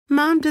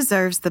Mom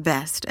deserves the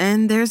best,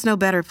 and there's no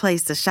better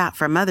place to shop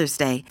for Mother's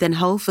Day than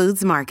Whole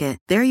Foods Market.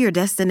 They're your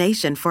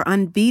destination for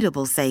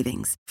unbeatable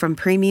savings, from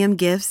premium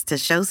gifts to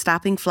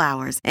show-stopping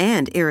flowers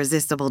and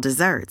irresistible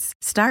desserts.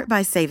 Start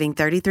by saving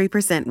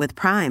 33% with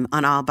Prime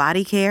on all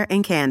body care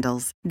and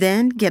candles.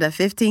 Then get a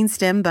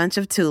 15-stem bunch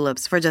of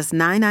tulips for just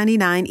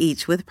 $9.99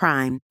 each with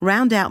Prime.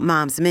 Round out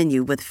Mom's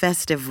menu with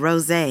festive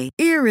rosé,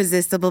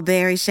 irresistible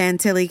berry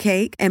chantilly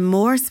cake, and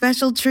more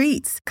special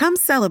treats. Come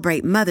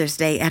celebrate Mother's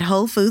Day at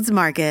Whole Foods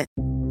Market.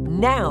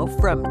 Now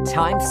from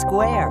Times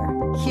Square,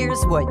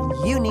 here's what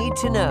you need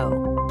to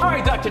know. All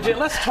right, Dr. Jen,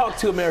 let's talk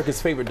to America's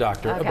favorite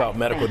doctor about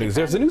medical news.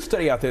 There's a new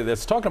study out there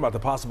that's talking about the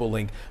possible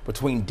link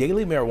between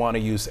daily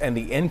marijuana use and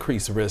the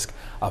increased risk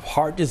of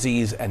heart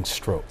disease and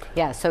stroke.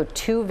 Yeah, so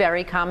two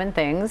very common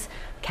things,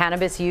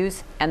 cannabis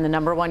use and the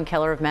 #1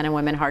 killer of men and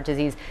women, heart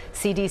disease.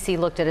 CDC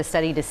looked at a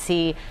study to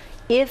see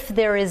if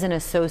there is an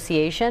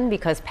association,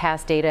 because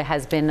past data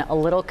has been a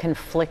little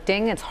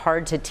conflicting. It's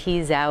hard to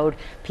tease out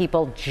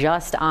people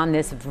just on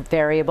this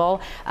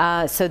variable.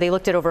 So they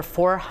looked at over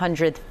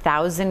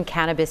 400,000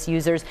 cannabis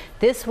users.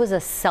 This was a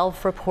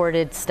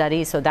self-reported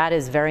study, so that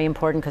is very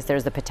important because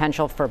there's the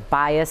potential for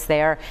bias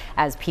there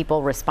as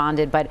people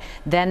responded. But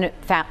then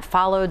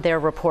followed their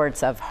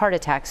reports of heart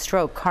attack,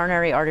 stroke,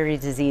 coronary artery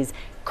disease,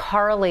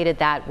 correlated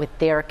that with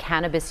their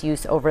cannabis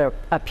use over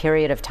a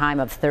period of time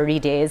of 30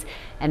 days.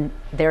 And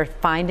their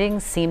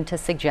findings seem to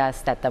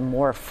suggest that the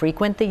more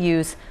frequent the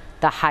use,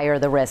 the higher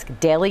the risk.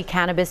 Daily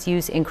cannabis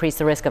use increased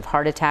the risk of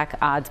heart attack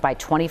odds by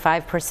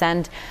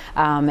 25%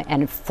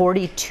 and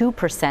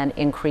 42%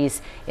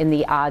 increase in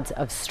the odds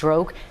of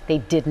stroke. They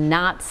did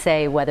not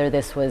say whether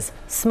this was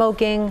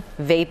smoking,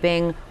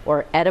 vaping,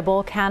 or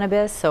edible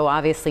cannabis, so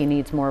obviously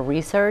needs more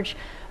research.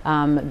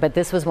 But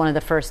this was one of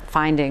the first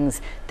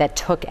findings that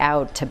took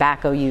out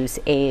tobacco use,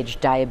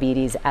 age,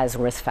 diabetes as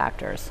risk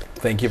factors.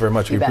 Thank you very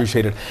much. We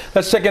appreciate it.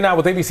 Let's check in now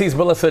with ABC's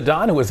Melissa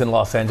Don, who is in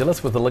Los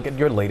Angeles, with a look at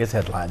your latest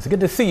headlines.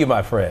 Good to see you,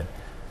 my friend.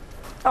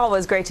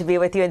 Always great to be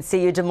with you and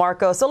see you,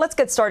 DeMarco. So let's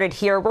get started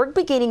here. We're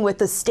beginning with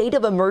the state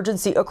of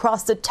emergency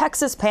across the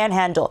Texas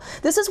Panhandle.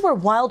 This is where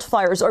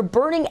wildfires are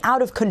burning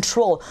out of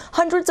control.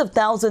 Hundreds of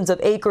thousands of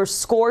acres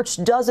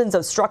scorched, dozens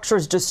of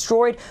structures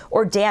destroyed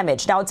or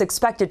damaged. Now it's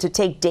expected to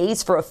take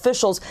days for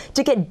officials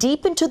to get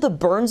deep into the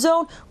burn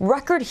zone.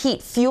 Record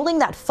heat fueling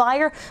that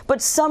fire,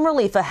 but some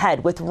relief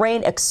ahead with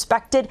rain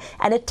expected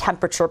and a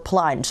temperature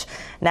plunge.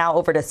 Now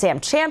over to Sam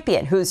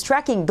Champion, who's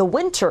tracking the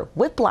winter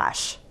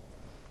whiplash.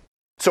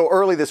 So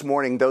early this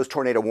morning, those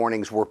tornado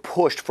warnings were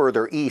pushed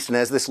further east. And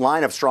as this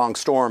line of strong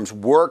storms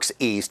works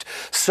east,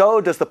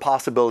 so does the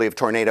possibility of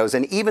tornadoes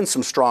and even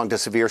some strong to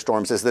severe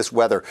storms as this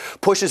weather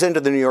pushes into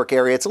the New York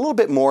area. It's a little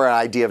bit more an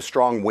idea of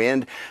strong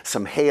wind,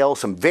 some hail,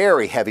 some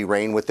very heavy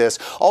rain with this.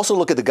 Also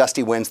look at the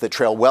gusty winds that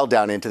trail well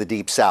down into the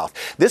deep south.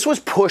 This was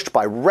pushed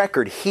by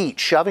record heat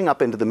shoving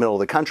up into the middle of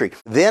the country.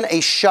 Then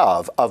a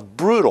shove of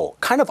brutal,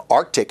 kind of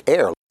Arctic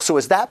air. So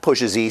as that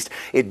pushes east,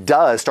 it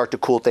does start to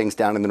cool things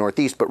down in the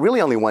northeast, but really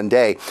only one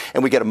day,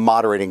 and we get a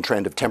moderating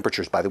trend of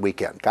temperatures by the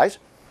weekend. Guys?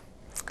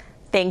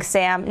 Thanks,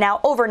 Sam. Now,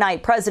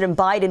 overnight, President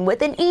Biden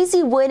with an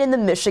easy win in the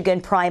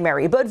Michigan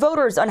primary, but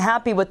voters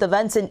unhappy with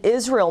events in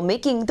Israel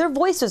making their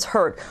voices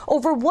heard.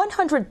 Over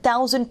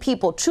 100,000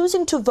 people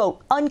choosing to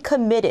vote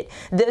uncommitted.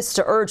 This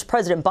to urge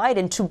President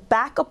Biden to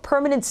back a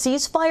permanent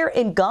ceasefire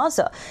in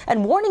Gaza,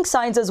 and warning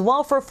signs as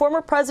well for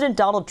former President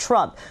Donald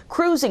Trump,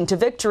 cruising to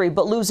victory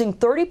but losing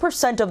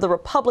 30% of the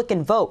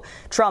Republican vote.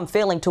 Trump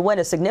failing to win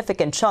a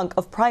significant chunk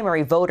of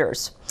primary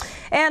voters.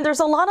 And there's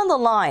a lot on the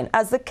line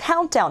as the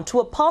countdown to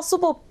a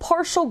possible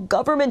partial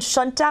government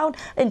shutdown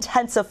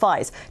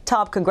intensifies.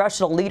 Top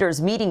congressional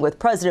leaders meeting with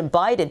President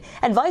Biden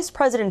and Vice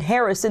President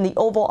Harris in the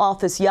Oval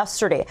Office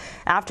yesterday.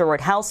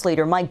 Afterward, House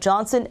Leader Mike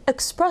Johnson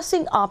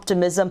expressing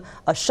optimism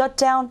a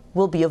shutdown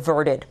will be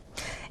averted.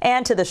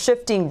 And to the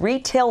shifting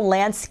retail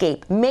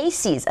landscape,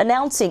 Macy's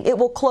announcing it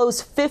will close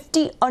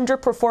 50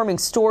 underperforming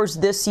stores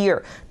this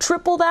year,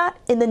 triple that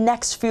in the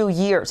next few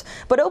years,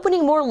 but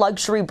opening more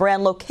luxury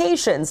brand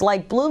locations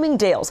like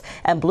Bloomingdale's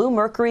and Blue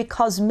Mercury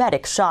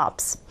cosmetic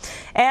shops.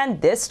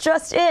 And this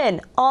just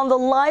in, on the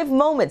live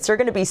moments you're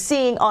going to be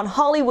seeing on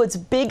Hollywood's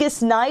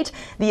biggest night,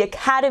 the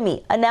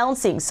Academy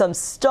announcing some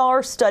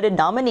star-studded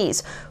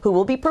nominees who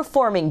will be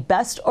performing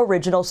Best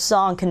Original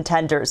Song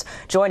contenders,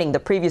 joining the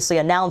previously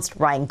announced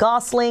Ryan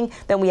Gosling.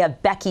 Then we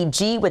have Becky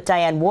G with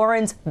Diane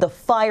Warren's The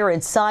Fire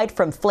Inside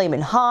from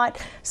Flamin'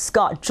 Hot,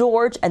 Scott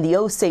George and the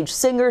Osage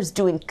Singers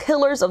doing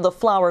Killers of the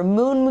Flower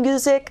Moon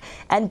music,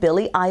 and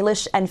Billie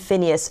Eilish and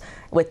Phineas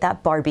with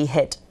that Barbie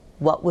hit,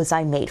 What Was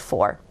I Made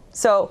For?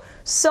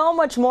 So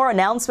much more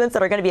announcements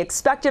that are going to be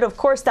expected. Of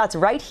course, that's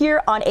right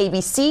here on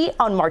ABC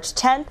on March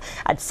 10th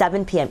at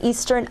 7 p.m.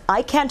 Eastern.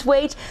 I can't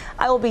wait.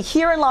 I will be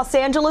here in Los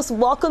Angeles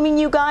welcoming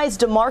you guys.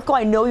 DeMarco,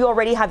 I know you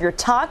already have your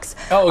tux.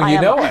 Oh,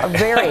 you know it.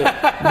 Very,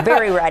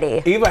 very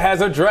ready. Eva has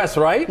her dress,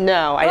 right?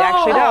 No, I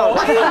actually don't.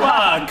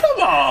 Eva,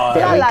 come on.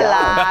 La la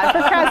la,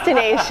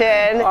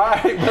 procrastination. All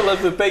right,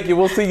 Melissa, thank you.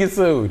 We'll see you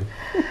soon.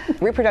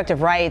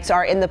 reproductive rights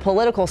are in the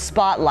political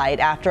spotlight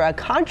after a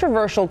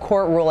controversial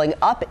court ruling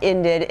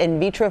upended in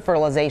vitro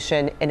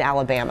fertilization in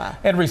Alabama.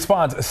 In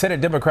response, Senate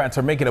Democrats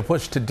are making a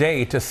push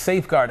today to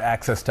safeguard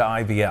access to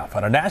IVF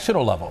on a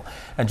national level.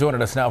 And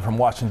joining us now from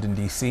Washington,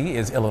 D.C.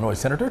 is Illinois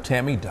Senator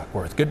Tammy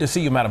Duckworth. Good to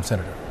see you, Madam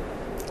Senator.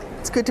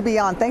 It's good to be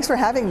on. Thanks for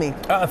having me.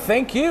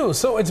 Thank you.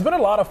 So it's been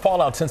a lot of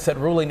fallout since that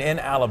ruling in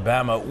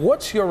Alabama.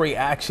 What's your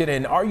reaction,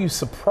 and are you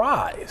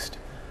surprised?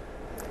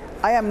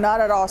 I am not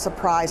at all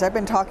surprised. I've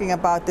been talking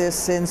about this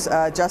since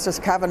Justice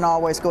Kavanaugh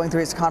was going through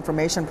his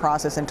confirmation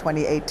process in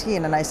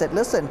 2018. And I said,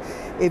 listen,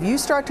 if you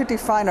start to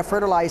define a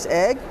fertilized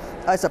egg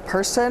as a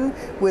person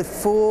with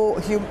full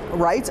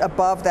rights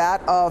above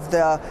that of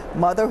the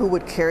mother who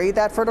would carry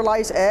that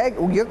fertilized egg,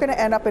 you're going to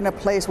end up in a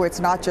place where it's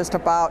not just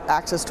about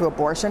access to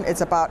abortion,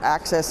 it's about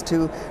access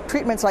to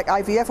treatments like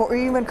IVF or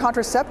even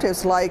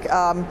contraceptives like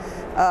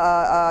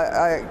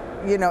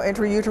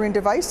intrauterine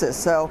devices.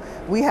 So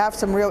we have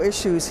some real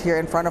issues here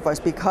in front of us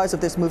because of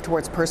this move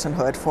towards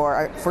personhood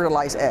for a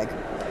fertilized egg.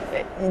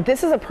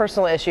 This is a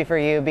personal issue for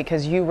you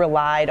because you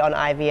relied on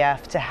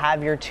IVF to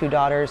have your 2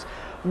 daughters.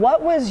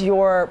 What was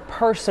your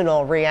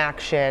personal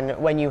reaction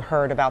when you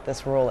heard about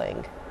this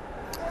ruling?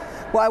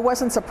 Well, I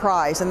wasn't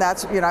surprised, and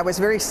that's, I was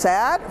very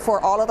sad for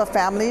all of the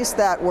families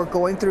that were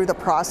going through the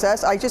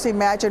process. I just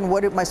imagine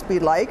what it must be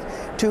like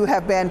to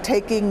have been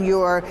taking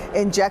your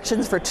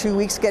injections for 2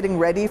 weeks, getting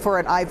ready for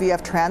an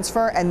IVF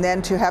transfer, and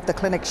then to have the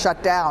clinic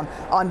shut down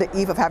on the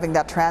eve of having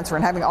that transfer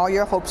and having all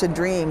your hopes and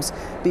dreams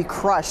be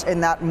crushed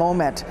in that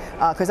moment.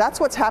 Because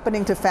that's what's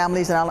happening to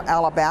families in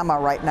Alabama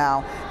right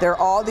now. There are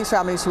all these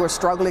families who are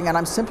struggling, and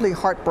I'm simply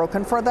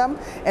heartbroken for them.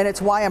 And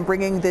it's why I'm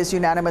bringing this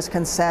unanimous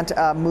consent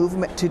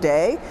movement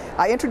today.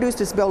 I introduced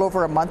this bill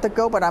over a month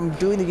ago, but I'm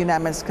doing the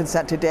unanimous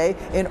consent today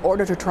in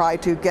order to try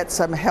to get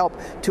some help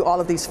to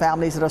all of these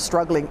families that are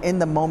struggling in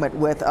the moment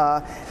with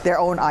their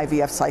own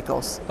IVF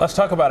cycles. Let's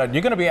talk about it.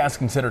 You're going to be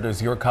asking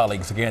senators, your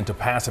colleagues, again, to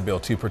pass a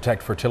bill to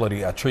protect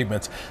fertility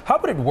treatments. How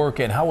would it work,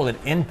 and how will it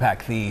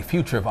impact the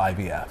future of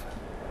IVF?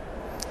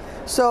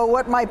 So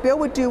what my bill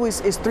would do is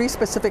 3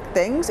 specific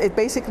things. It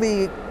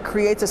basically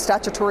creates a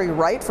statutory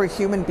right for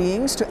human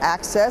beings to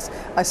access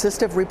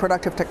assistive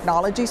reproductive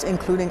technologies,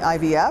 including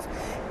IVF.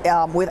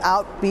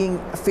 Without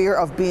fear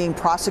of being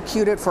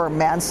prosecuted for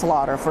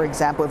manslaughter, for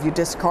example, if you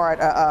discard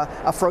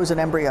a frozen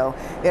embryo.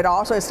 It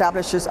also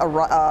establishes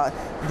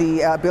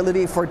the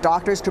ability for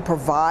doctors to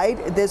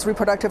provide this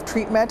reproductive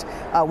treatment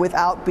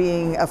without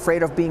being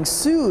afraid of being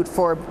sued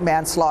for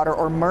manslaughter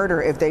or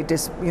murder if they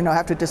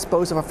have to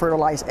dispose of a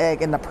fertilized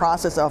egg in the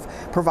process of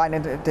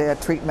providing the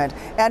treatment.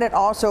 And it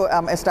also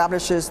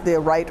establishes the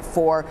right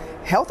for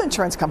health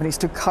insurance companies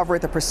to cover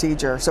the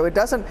procedure. So it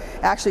doesn't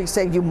actually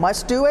say you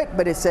must do it,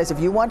 but it says if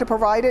you want to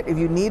provide it, if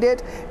you need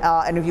it,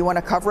 and if you want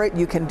to cover it,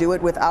 you can do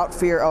it without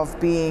fear of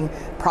being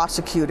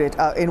prosecuted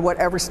in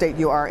whatever state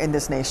you are in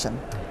this nation.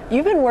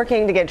 You've been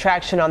working to get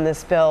traction on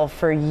this bill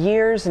for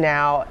years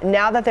now.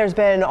 Now that there's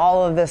been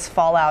all of this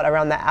fallout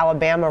around the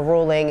Alabama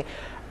ruling,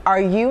 are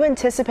you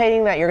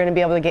anticipating that you're going to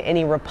be able to get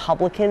any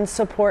Republican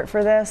support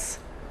for this?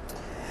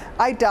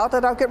 I doubt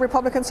that I'll get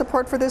Republican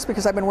support for this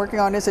because I've been working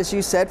on this, as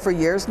you said, for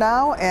years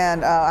now,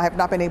 and I have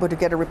not been able to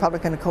get a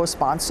Republican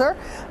co-sponsor.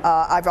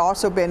 I've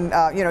also been,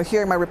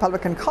 hearing my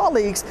Republican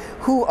colleagues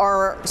who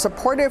are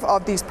supportive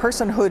of these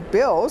personhood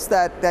bills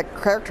that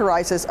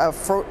characterizes a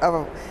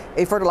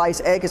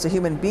fertilized egg as a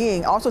human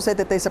being, also said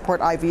that they support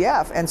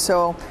IVF. And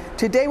so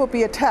today will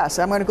be a test.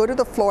 I'm going to go to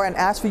the floor and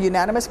ask for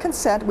unanimous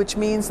consent, which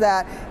means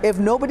that if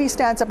nobody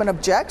stands up and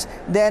objects,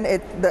 then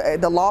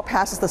the law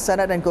passes the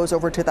Senate and goes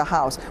over to the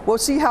House. We'll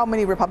see how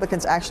many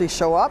Republicans actually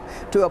show up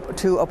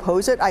to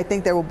oppose it. I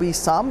think there will be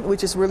some,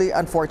 which is really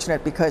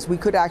unfortunate because we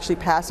could actually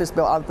pass this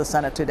bill out of the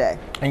Senate today.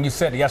 And you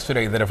said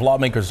yesterday that if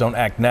lawmakers don't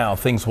act now,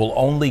 things will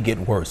only get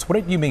worse.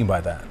 What do you mean by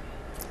that?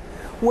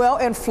 Well,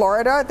 in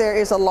Florida, there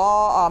is a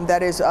law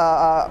that is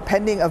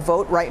pending a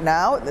vote right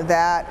now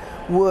that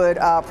would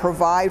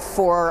provide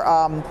for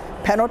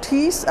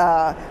penalties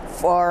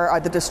for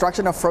the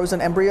destruction of frozen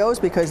embryos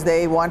because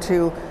they want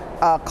to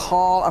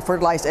call a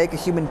fertilized egg a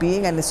human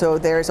being. And so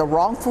there's a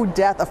wrongful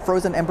death of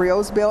frozen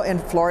embryos bill in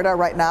Florida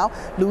right now.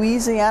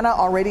 Louisiana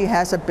already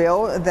has a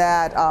bill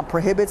that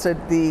prohibits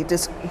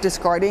the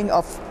discarding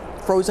of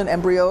frozen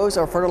embryos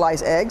or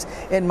fertilized eggs.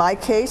 In my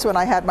case, when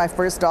I had my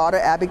first daughter,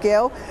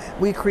 Abigail,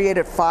 we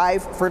created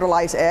 5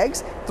 fertilized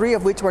eggs, 3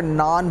 of which were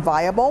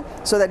non-viable,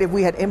 so that if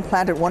we had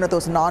implanted one of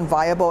those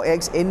non-viable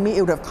eggs in me,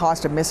 it would have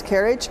caused a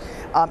miscarriage.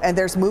 And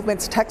there's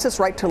movements. Texas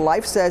Right to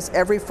Life says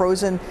every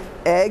frozen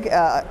egg,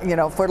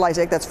 fertilized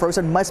egg that's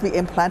frozen must be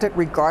implanted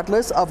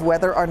regardless of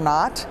whether or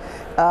not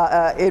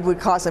it would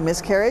cause a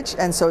miscarriage.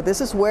 And so this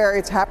is where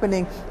it's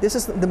happening. This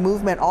is the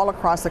movement all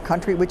across the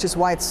country, which is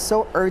why it's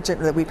so urgent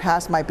that we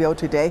pass my bill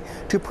today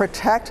to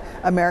protect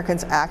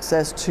Americans'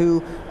 access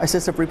to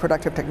assistive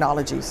reproductive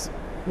technologies.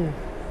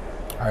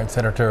 All right,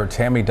 Senator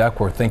Tammy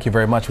Duckworth, thank you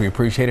very much. We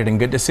appreciate it and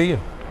good to see you.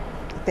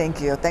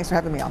 Thank you. Thanks for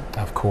having me on.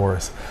 Of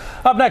course.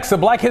 Up next, a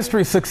Black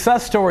history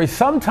success story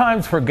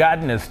sometimes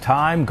forgotten as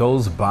time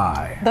goes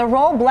by. The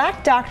role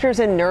Black doctors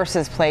and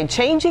nurses played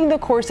changing the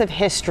course of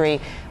history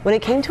when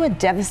it came to a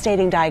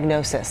devastating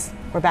diagnosis.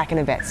 We're back in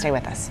a bit. Stay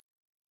with us.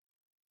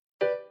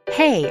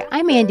 Hey,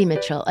 I'm Andy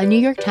Mitchell, a New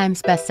York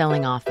Times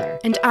bestselling author.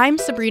 And I'm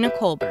Sabrina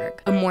Kohlberg,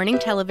 a morning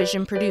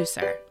television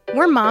producer.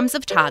 We're moms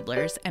of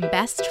toddlers and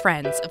best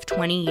friends of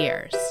 20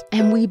 years.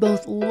 And we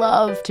both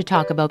love to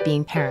talk about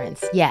being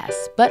parents,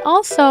 yes, but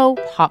also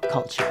pop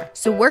culture.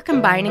 So we're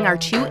combining our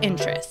two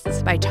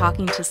interests by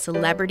talking to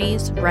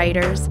celebrities,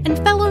 writers, and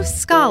fellow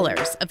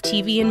scholars of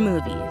TV and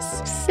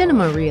movies.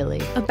 Cinema,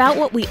 really. About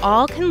what we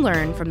all can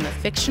learn from the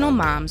fictional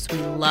moms we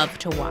love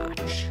to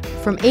watch.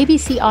 From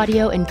ABC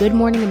Audio and Good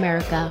Morning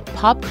America,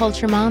 Pop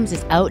Culture Moms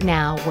is out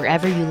now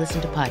wherever you listen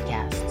to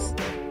podcasts.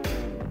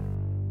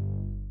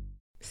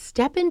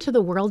 Step into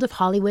the world of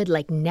Hollywood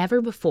like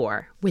never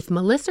before with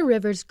Melissa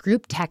Rivers'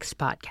 Group Text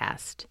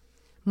podcast.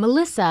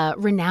 Melissa,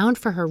 renowned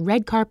for her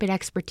red carpet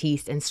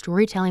expertise and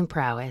storytelling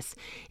prowess,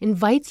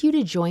 invites you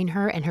to join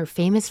her and her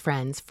famous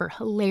friends for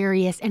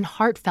hilarious and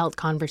heartfelt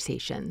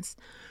conversations.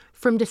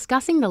 From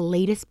discussing the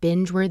latest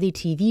binge-worthy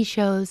TV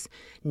shows,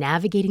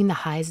 navigating the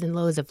highs and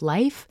lows of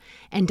life,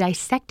 and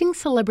dissecting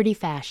celebrity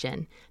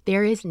fashion,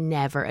 there is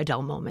never a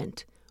dull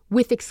moment.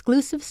 With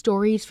exclusive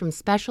stories from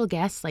special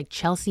guests like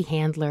Chelsea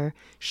Handler,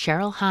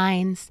 Cheryl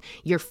Hines,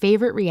 your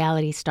favorite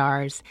reality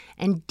stars,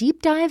 and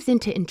deep dives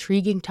into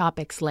intriguing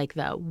topics like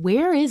the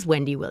Where is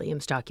Wendy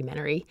Williams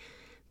documentary,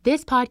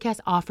 this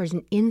podcast offers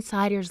an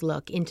insider's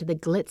look into the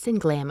glitz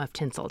and glam of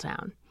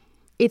Tinseltown.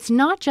 It's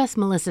not just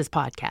Melissa's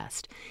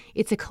podcast.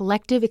 It's a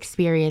collective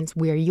experience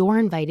where you're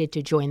invited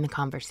to join the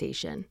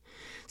conversation.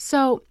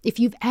 So, if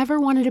you've ever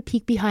wanted a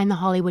peek behind the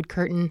Hollywood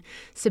curtain,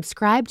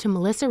 subscribe to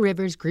Melissa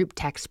Rivers' Group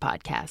Text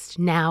podcast,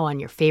 now on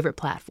your favorite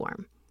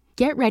platform.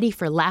 Get ready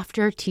for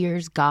laughter,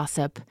 tears,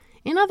 gossip.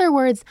 In other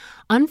words,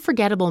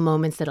 unforgettable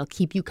moments that'll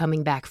keep you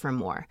coming back for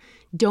more.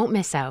 Don't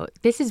miss out.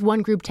 This is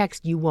one group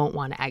text you won't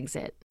want to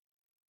exit.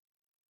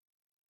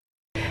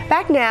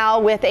 Back now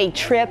with a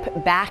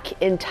trip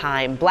back in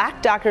time.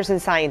 Black doctors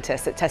and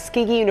scientists at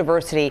Tuskegee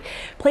University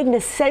played an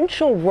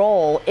essential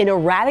role in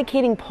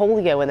eradicating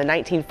polio in the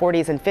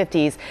 1940s and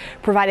 50s,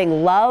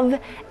 providing love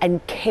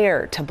and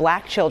care to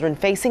Black children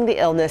facing the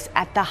illness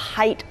at the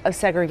height of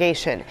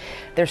segregation.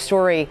 Their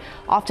story,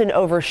 often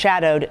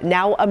overshadowed,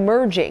 now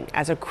emerging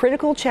as a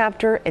critical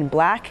chapter in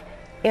Black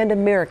and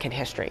American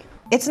history.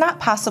 It's not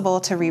possible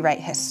to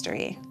rewrite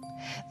history.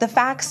 The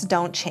facts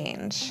don't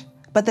change,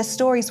 but the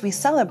stories we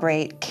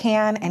celebrate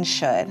can and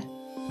should.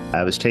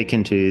 I was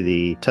taken to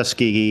the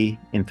Tuskegee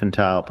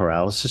Infantile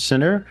Paralysis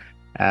Center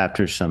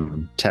after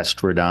some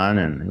tests were done,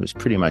 and it was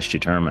pretty much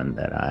determined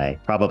that I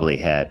probably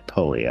had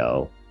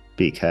polio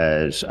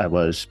because I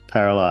was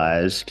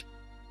paralyzed.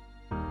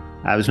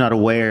 I was not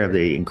aware of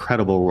the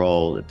incredible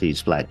role that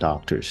these Black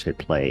doctors had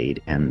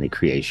played in the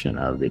creation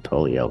of the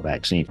polio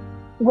vaccine.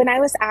 When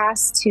I was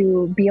asked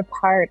to be a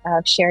part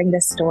of sharing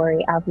this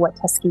story of what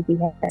Tuskegee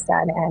has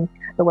done and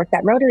the work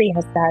that Rotary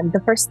has done, the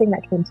first thing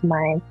that came to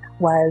mind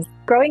was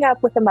growing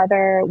up with a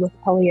mother with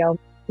polio,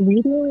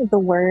 reading the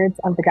words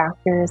of the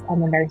doctors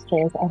and the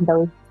nurses and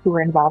those who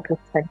were involved with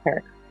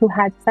Center, who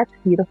had such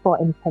beautiful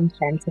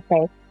intention to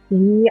say,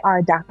 we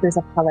are doctors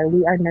of color,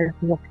 we are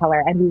nurses of color,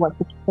 and we want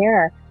to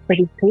care for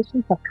these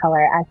patients of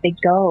color as they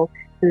go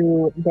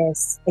through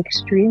this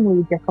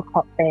extremely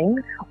difficult thing.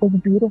 Was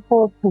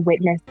beautiful to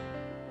witness.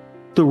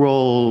 The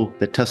role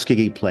that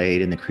Tuskegee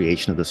played in the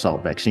creation of the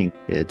SALT vaccine,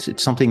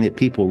 it's something that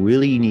people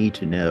really need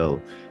to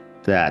know,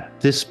 that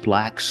this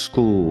Black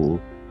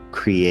school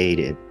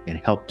created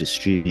and helped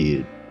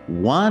distribute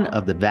one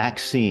of the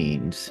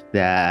vaccines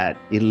that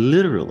it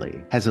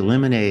literally has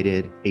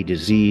eliminated a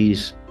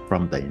disease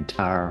from the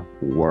entire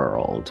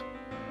world.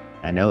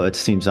 I know it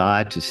seems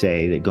odd to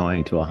say that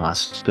going to a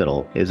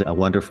hospital is a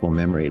wonderful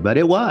memory, but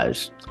it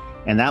was.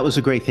 And that was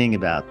a great thing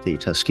about the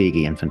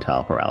Tuskegee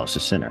Infantile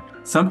Paralysis Center.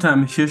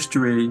 Sometimes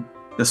history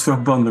is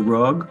swept on the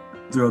rug.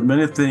 There are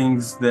many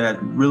things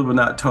that really were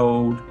not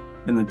told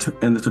in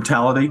the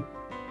totality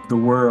of the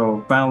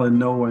world, finally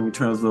knowing in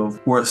terms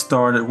of where it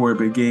started, where it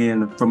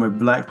began from a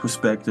Black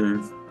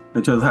perspective,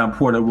 in terms of how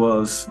important it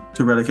was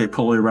to eradicate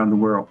polio around the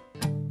world.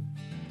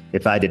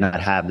 If I did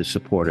not have the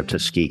support of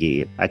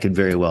Tuskegee, I could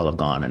very well have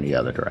gone in the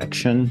other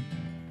direction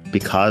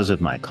because of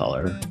my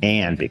color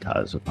and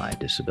because of my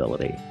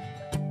disability.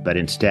 But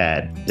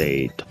instead,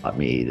 they taught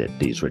me that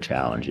these were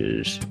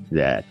challenges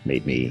that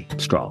made me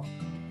strong.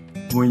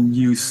 When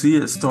you see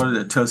it started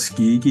at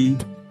Tuskegee,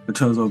 in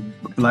terms of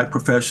Black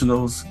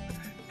professionals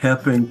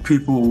helping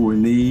people who were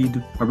in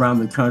need around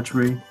the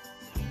country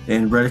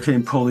and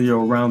eradicating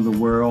polio around the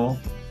world,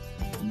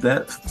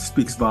 that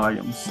speaks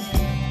volumes.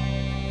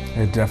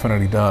 It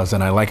definitely does.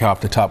 And I like how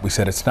off the top we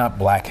said it's not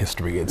Black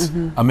history, it's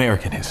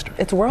American history.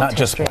 It's world history. Not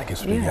just history. Black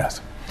history,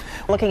 yes.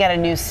 Looking at a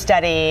new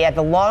study at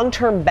the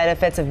long-term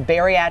benefits of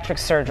bariatric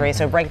surgery.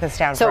 So break this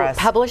down for us.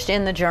 So published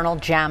in the journal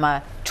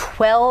JAMA,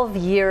 12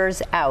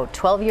 years out,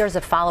 12 years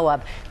of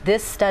follow-up.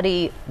 This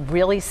study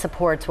really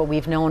supports what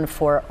we've known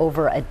for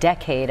over a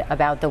decade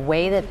about the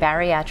way that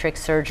bariatric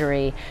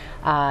surgery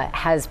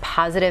has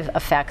positive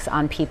effects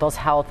on people's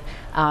health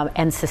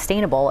and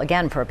sustainable,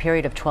 again, for a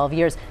period of 12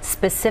 years,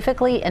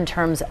 specifically in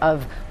terms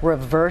of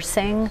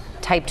reversing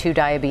type 2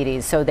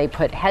 diabetes. So they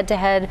put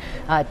head-to-head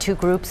two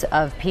groups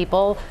of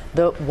people.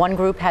 The one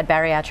group had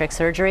bariatric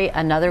surgery,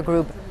 another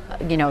group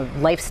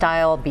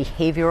lifestyle,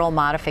 behavioral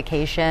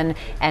modification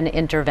and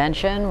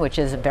intervention, which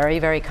is very,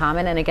 very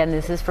common. And again,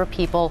 this is for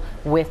people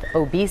with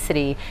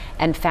obesity,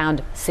 and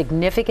found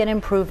significant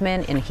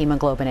improvement in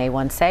hemoglobin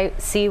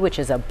A1C, which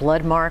is a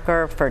blood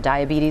marker for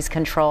diabetes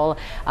control,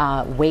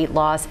 weight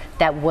loss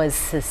that was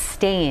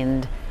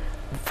sustained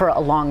for a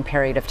long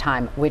period of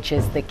time, which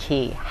is the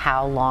key.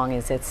 How long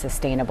is it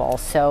sustainable?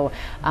 So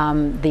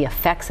the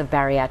effects of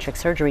bariatric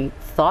surgery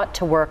thought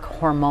to work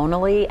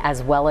hormonally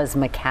as well as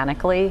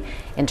mechanically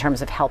in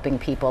terms of helping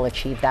people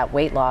achieve that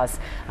weight loss.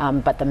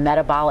 But the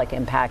metabolic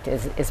impact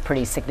is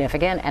pretty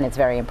significant, and it's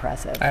very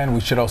impressive. And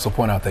we should also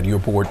point out that you're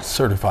board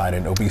certified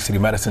in obesity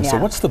medicine. So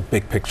what's the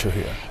big picture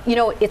here?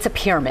 It's a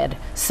pyramid.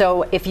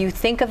 So if you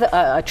think of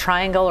a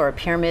triangle or a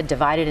pyramid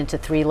divided into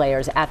 3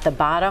 layers, at the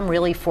bottom,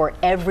 really for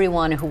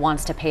everyone who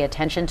wants to pay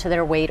attention to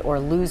their weight or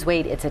lose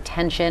weight, it's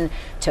attention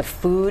to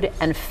food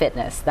and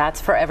fitness. That's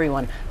for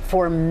everyone.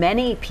 For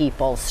many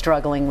people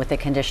struggling with the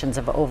conditions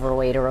of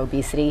overweight or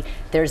obesity,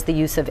 there's the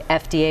use of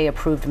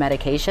FDA-approved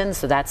medications,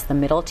 so that's the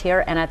middle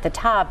tier. And at the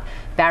top,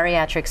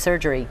 bariatric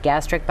surgery,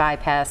 gastric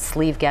bypass,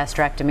 sleeve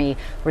gastrectomy,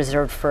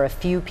 reserved for a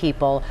few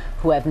people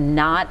who have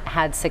not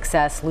had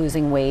success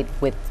losing weight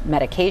with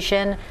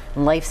medication,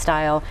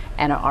 lifestyle,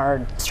 and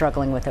are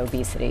struggling with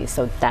obesity.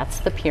 So that's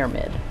the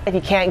pyramid. If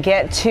you can't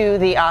get to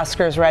the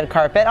Oscars red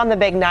carpet on the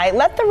big night,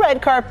 let the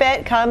red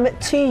carpet come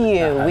to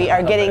you. We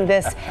are getting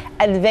this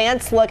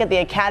advanced look at the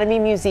Academy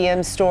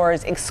Museum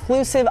store's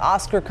exclusive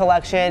Oscar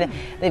collection.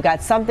 They've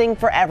got something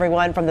for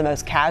everyone, from the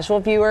most casual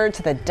viewer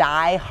to the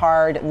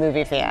die-hard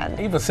movie fan.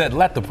 Eva said,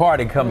 let the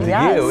party come to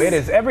you. It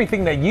is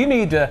everything that you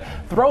need to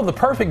throw the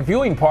perfect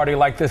viewing party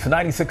like this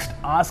 96th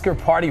Oscar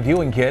party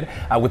viewing kit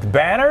with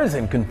banners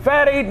and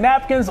confetti,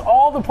 napkins.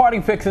 All the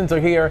party fixings are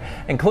here,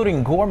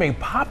 including gourmet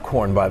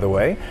popcorn, by the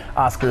way,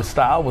 Oscar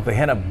style, with a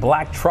hint of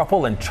black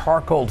truffle and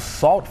charcoal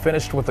salt,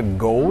 finished with a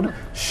gold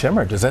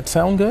shimmer. Does that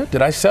sound good?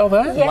 Did I sell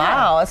that? Yeah.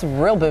 Wow, that's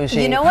real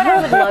bougie. You know what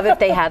I would love if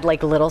they had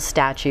like little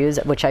statues,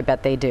 which I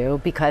bet they do,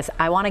 because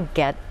I want to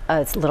get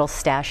a little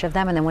stash of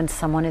them, and then when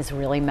someone is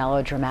really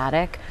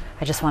melodramatic,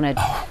 I just want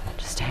to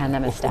just hand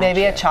them a statue.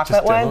 Maybe a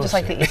chocolate one, just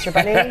like the Easter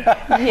Bunny?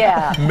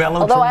 Yeah.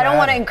 Although I don't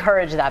want to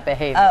encourage that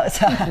behavior.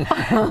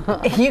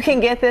 You can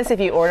get this if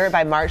you order it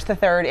by March the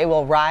 3rd. It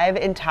will arrive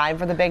in time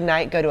for the big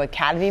night. Go to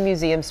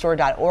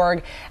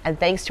academymuseumstore.org. And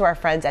thanks to our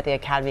friends at the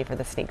Academy for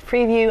the sneak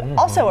preview.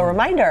 Also, a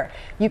reminder,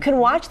 you can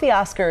watch the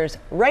Oscars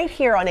right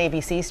here on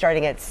ABC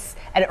starting at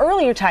an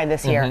earlier time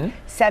this year,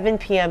 7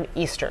 p.m.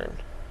 Eastern.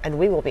 And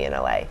we will be in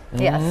LA.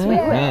 Yes, we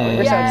will.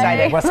 We're so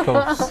excited. West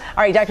Coast. All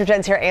right, Dr.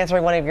 Jen's here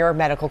answering one of your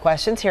medical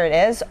questions. Here it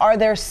is. Are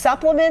there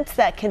supplements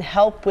that can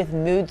help with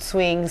mood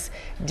swings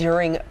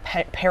during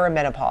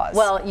perimenopause?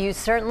 Well, you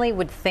certainly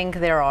would think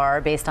there are,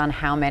 based on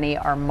how many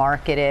are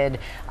marketed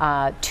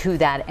to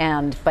that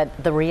end.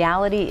 But the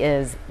reality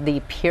is the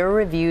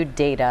peer-reviewed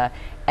data,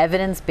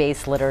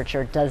 evidence-based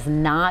literature does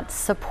not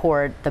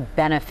support the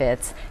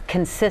benefits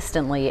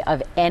consistently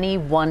of any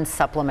one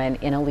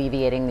supplement in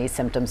alleviating these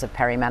symptoms of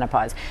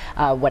perimenopause.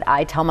 What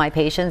I tell my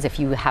patients, if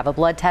you have a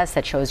blood test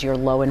that shows you're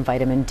low in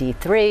vitamin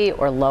D3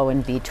 or low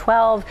in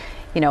B12,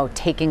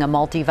 taking a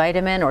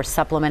multivitamin or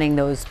supplementing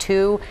those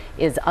two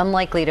is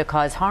unlikely to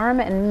cause harm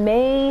and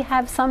may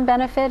have some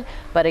benefit,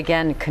 but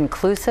again,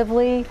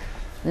 conclusively,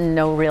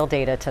 no real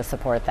data to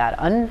support that,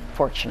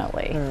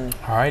 unfortunately.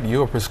 All right,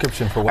 your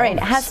prescription for wellness. All right,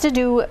 it has to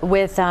do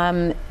with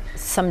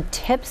some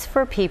tips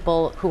for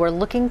people who are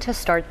looking to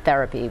start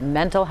therapy.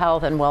 Mental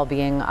health and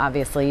well-being,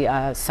 obviously,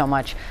 so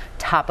much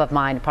top of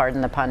mind,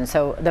 pardon the pun.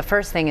 So the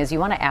first thing is you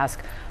want to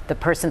ask the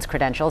person's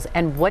credentials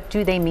and what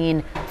do they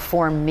mean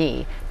for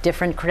me.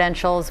 Different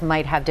credentials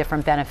might have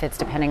different benefits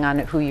depending on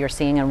who you're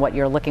seeing and what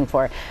you're looking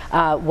for.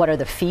 What are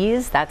the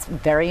fees? That's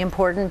very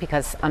important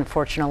because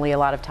unfortunately a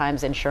lot of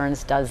times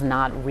insurance does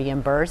not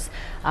reimburse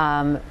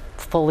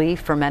fully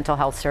for mental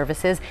health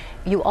services.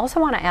 You also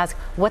want to ask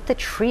what the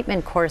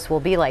treatment course will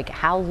be like.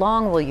 How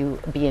long will you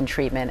be in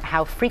treatment?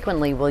 How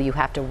frequently will you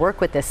have to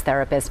work with this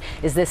therapist?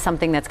 Is this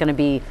something that's going to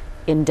be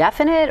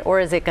indefinite, or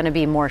is it going to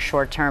be more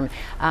short-term?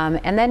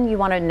 And then you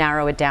want to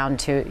narrow it down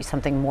to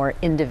something more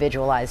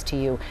individualized to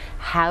you.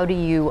 How do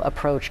you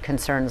approach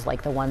concerns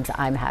like the ones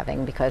I'm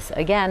having? Because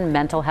again,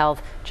 mental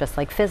health, just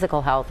like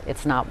physical health,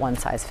 it's not one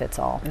size fits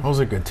all. Those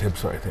are good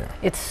tips right there.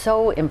 It's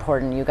so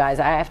important, you guys.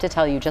 I have to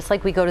tell you, just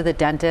like we go to the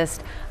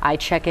dentist, I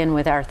check in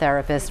with our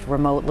therapist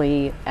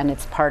remotely, and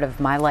it's part of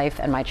my life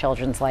and my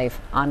children's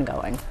life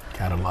ongoing.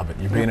 Gotta love it.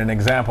 You're being an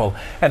example.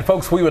 And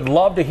folks, we would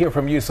love to hear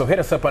from you, so hit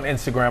us up on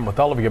Instagram with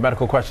all of your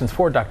medical questions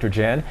for Dr.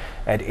 Jen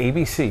at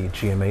ABC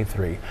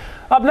GMA3.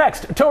 Up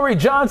next, Tori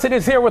Johnson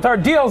is here with our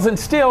Deals and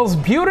Steals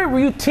Beauty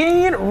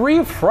Routine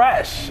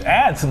Refresh.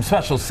 And some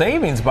special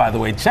savings, by the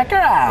way. Check her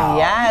out.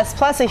 Yes,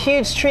 plus a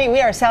huge treat.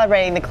 We are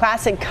celebrating the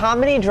classic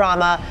comedy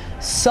drama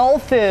Soul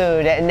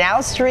Food,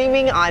 now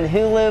streaming on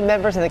Hulu.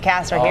 Members of the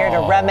cast are here to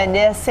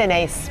reminisce in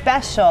a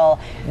special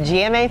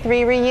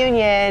GMA3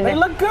 reunion. They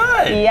look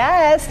good.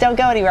 Yes, don't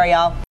go anywhere,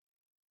 y'all.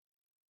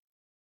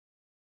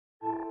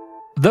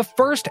 The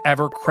first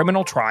ever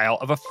criminal trial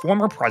of a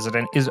former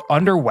president is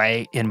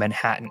underway in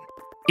Manhattan.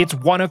 It's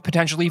one of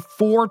potentially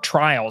 4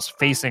 trials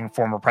facing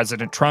former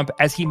President Trump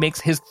as he makes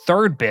his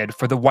third bid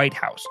for the White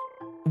House.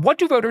 What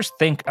do voters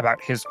think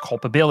about his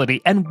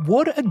culpability, and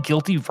would a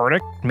guilty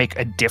verdict make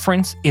a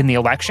difference in the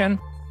election?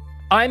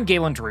 I'm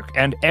Galen Druk,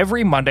 and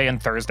every Monday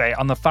and Thursday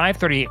on the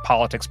 538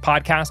 Politics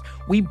podcast,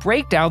 we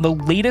break down the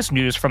latest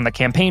news from the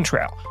campaign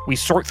trail. We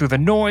sort through the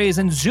noise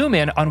and zoom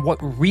in on what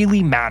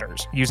really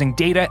matters, using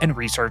data and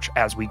research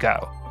as we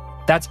go.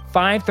 That's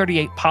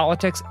 538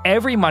 Politics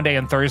every Monday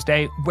and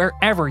Thursday,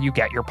 wherever you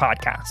get your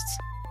podcasts.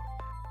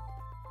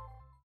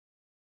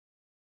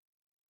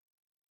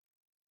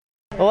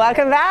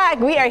 Welcome back.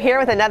 We are here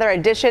with another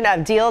edition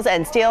of Deals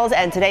and Steals,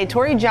 and today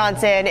Tori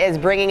Johnson is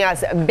bringing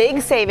us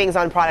big savings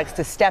on products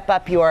to step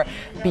up your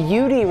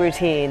beauty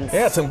routines.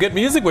 Yeah, some good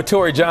music with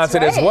Tori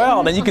Johnson as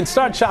well. And you can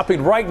start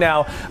shopping right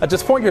now.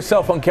 Just point your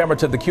cell phone camera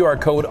to the QR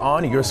code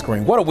on your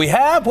screen. What do we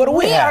have?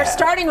 We are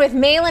starting with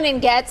Malin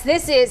 & Getz.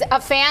 This is a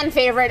fan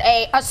favorite,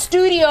 a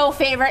studio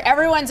favorite.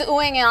 Everyone's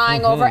oohing and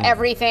eyeing over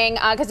everything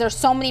because there's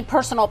so many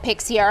personal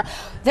picks here.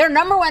 Their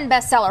 #1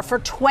 bestseller for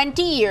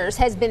 20 years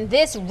has been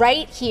this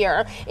right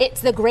here.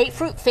 It's the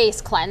Grapefruit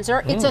Face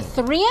Cleanser. It's a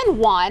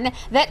 3-in-1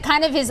 that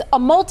kind of is a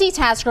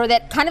multitasker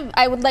that kind of,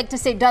 I would like to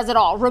say, does it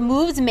all.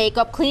 Removes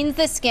makeup, cleans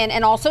the skin,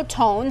 and also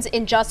tones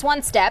in just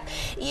one step.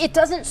 It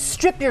doesn't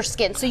strip your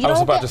skin, so you don't. I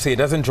was about to say, it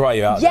doesn't dry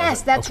you out.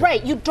 Yes, that's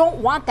right. You don't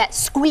want that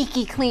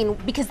squeaky clean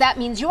because that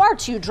means you are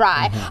too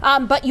dry.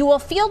 But you will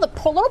feel the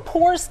little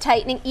pores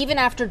tightening even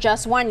after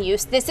just one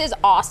use. This is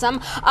awesome.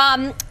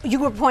 You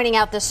were pointing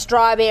out the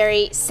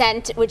strawberry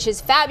scent, which is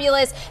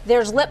fabulous.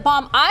 There's lip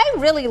balm. I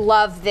really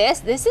love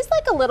this. This is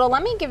like a little,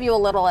 let me give you a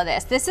little of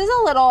this. This is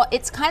a little,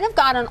 it's kind of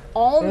got an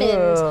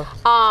almond,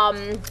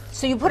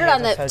 so you put it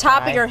on the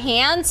top of your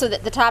hands so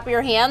that the top of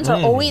your hands are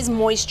always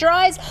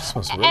moisturized.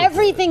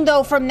 Everything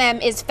though from them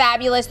is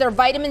fabulous. Their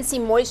vitamin C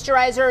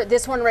moisturizer,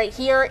 this one right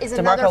here is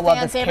another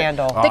fan favorite.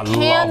 Candle. The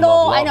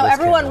candle, I know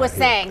everyone was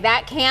saying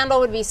that candle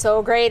would be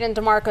so great in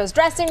DeMarco's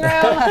dressing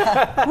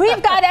room.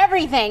 We've got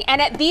everything,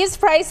 and at these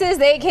prices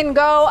they can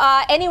go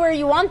anywhere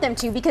you want them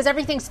to because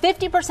everything's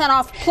 50%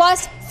 off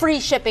plus free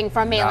shipping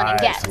from Malin &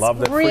 Getz. Love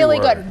the really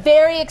good,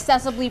 very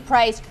accessibly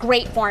priced,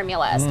 great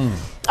formulas.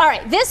 All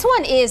right, this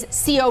one is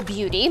CO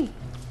Beauty.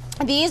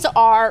 These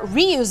are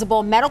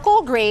reusable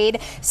medical grade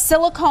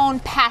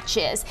silicone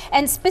patches,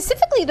 and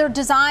specifically they're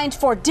designed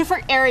for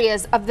different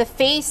areas of the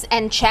face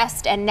and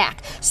chest and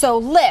neck. So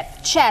lip,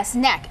 chest,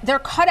 neck, they're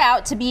cut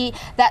out to be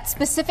that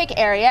specific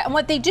area, and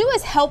what they do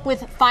is help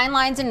with fine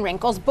lines and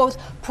wrinkles, both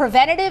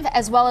preventative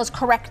as well as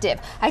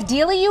corrective.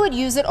 Ideally you would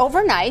use it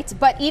overnight,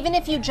 but even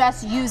if you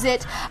just use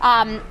it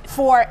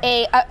for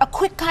a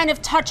quick kind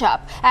of touch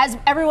up, as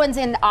everyone's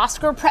in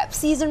Oscar prep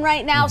season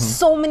right now,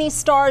 so many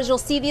stars, you'll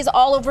see these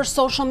all over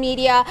social media.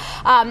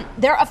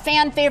 They're a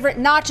fan favorite,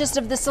 not just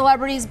of the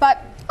celebrities,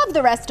 but of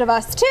the rest of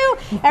us too.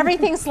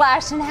 Everything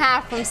slashed in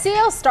half from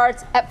sale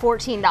starts at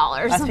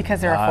 $14. That's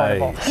because they're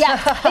affordable.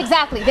 Yeah,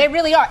 exactly. They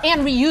really are,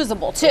 and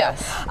reusable too.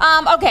 Yes.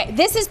 Okay,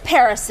 this is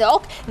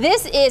Parasilk.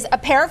 This is a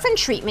paraffin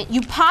treatment.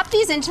 You pop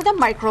these into the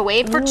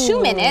microwave for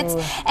 2 minutes,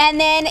 and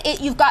then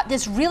you've got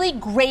this really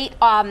great,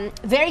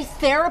 very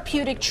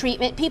therapeutic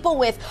treatment. People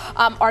with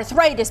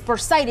arthritis,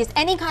 bursitis,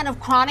 any kind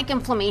of chronic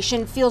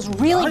inflammation feels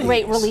really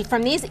great relief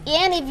from these.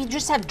 And if you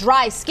just have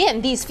dry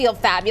skin, these feel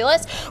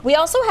fabulous. We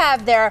also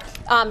have their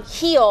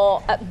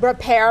Heal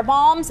repair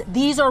balms.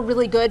 These are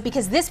really good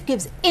because this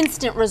gives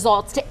instant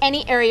results to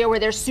any area where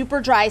there's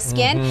super dry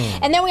skin.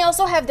 And then we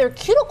also have their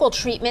cuticle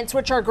treatments,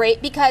 which are great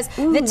because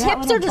the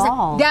tips are just,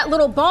 that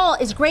little ball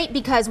is great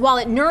because while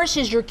it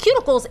nourishes your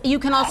cuticles, you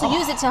can also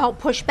use it to help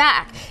push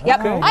back. Yep,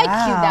 I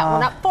queued that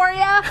one up for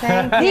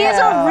you. These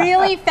are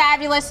really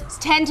fabulous. It's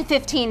 $10 to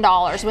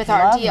 $15 with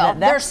our deal.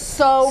 They're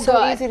so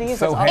good. Easy to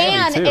use.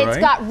 And it's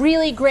got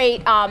really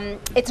great,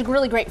 it's a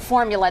really great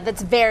formula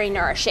that's very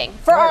nourishing.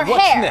 For our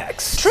hair,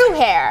 next? True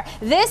Hair.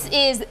 This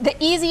is the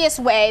easiest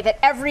way that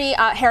every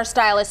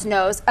hairstylist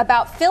knows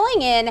about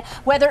filling in,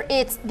 whether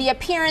it's the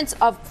appearance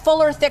of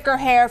fuller, thicker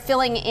hair,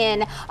 filling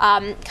in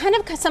kind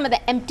of some of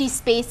the empty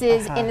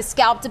spaces in the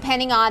scalp,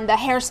 depending on the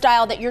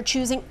hairstyle that you're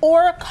choosing,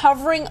 or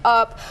covering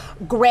up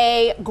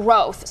gray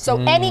growth. So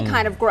any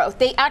kind of growth.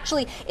 They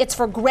actually, it's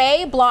for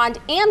gray, blonde,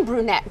 and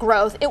brunette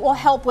growth. It will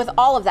help with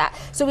all of that.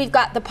 So we've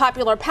got the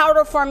popular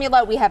powder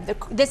formula. We have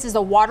this is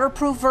a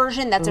waterproof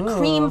version. That's a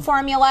cream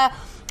formula.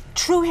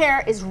 True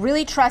Hair is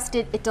really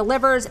trusted. It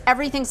delivers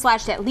everything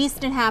slashed at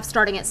least in half,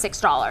 starting at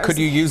 $6. Could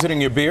you use it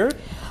in your beard?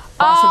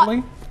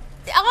 Possibly?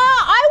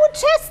 I would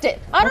test it.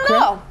 I don't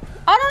know.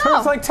 I don't know.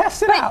 It's like,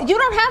 test it but out. You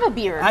don't have a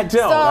beard. I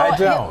don't. I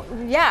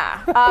don't.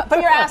 Yeah. But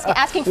you're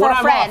asking for when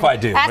a friend. I'm off, I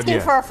do. Asking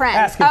for a friend.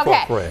 Asking for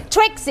a friend.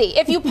 Trixie,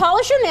 if you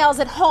polish your nails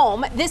at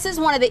home, this is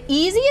one of the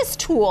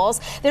easiest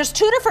tools. There's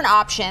two different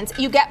options.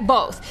 You get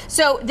both.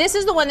 So this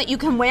is the one that you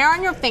can wear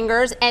on your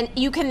fingers, and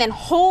you can then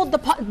hold the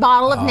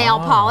bottle of nail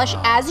polish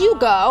as you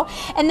go.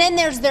 And then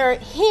there's their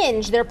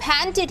hinge, their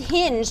patented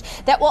hinge,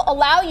 that will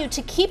allow you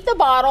to keep the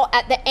bottle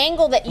at the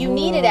angle that you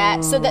need it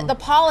at, so that the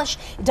polish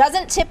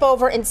doesn't tip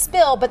over and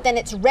spill, but then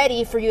it's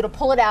ready for you to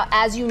pull it out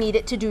as you need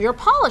it to do your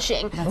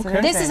polishing.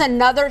 This is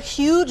another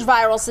huge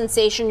viral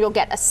sensation. You'll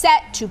get a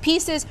set, 2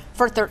 pieces,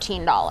 for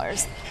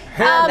 $13.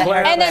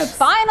 And then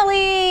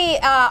finally,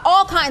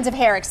 all kinds of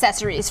hair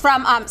accessories,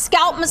 from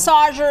scalp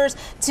massagers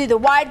to the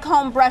wide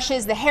comb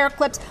brushes, the hair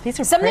clips. These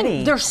are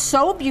pretty. They're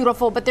so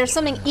beautiful, but there's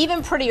something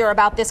even prettier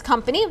about this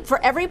company.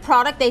 For every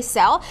product they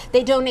sell,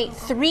 they donate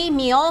 3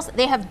 meals.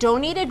 They have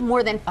donated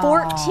more than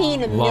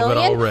 14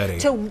 million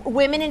to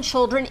women and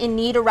children in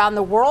need around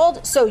the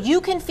world. So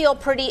you can feel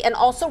pretty and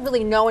also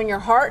really know in your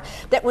heart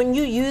that when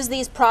you use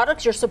these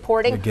products, you're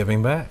supporting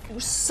giving back.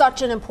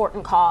 Such an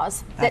important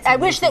cause. That I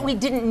wish that we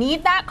didn't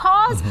need that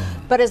cause,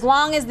 but as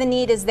long as the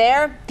need is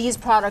there, these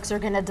products are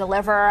going to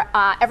deliver.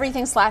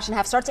 Everything slash and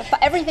half starts at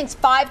everything's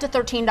 $5 to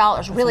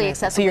 $13, really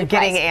accessible. So you're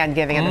getting and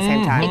giving at the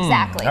same time.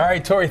 Exactly. All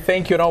right, Tori,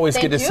 thank you, and always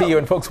good to see you.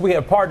 And folks, we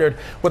have partnered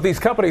with these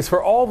companies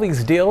for all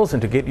these deals,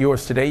 and to get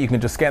yours today, you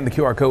can just scan the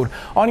QR code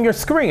on your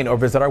screen or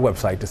visit our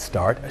website to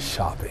start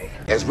shopping.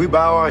 As we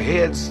bow our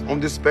heads on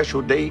this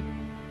special day,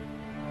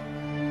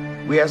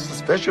 we ask a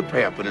special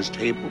prayer for this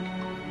table.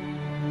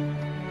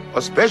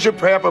 A special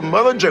prayer for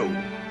Mother Joe,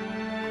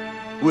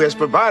 who has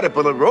provided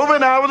for the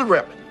roving eye of the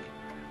reverend.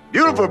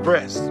 Beautiful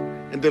breasts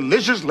and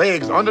delicious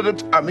legs on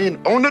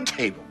the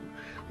table.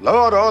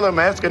 Lord, all I'm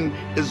asking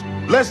is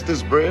bless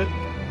this bread,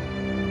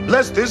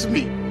 bless this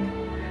meat,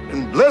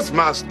 and bless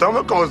my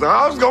stomach, cause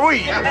I was gonna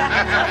eat.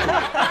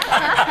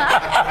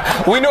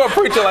 We know a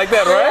preacher like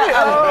that, right?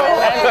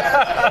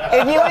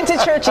 If you went to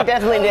church, you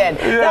definitely did.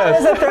 That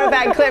was a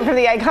throwback clip from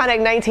the iconic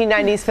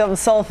 1990s film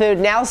Soul Food,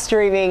 now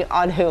streaming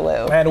on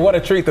Hulu. And what a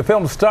treat. The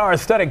film's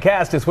star-studded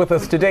cast is with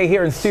us today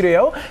here in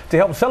studio to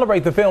help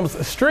celebrate the film's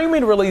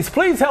streaming release.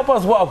 Please help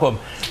us welcome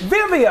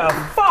Vivian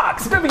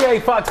Fox,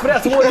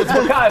 Vanessa Williams,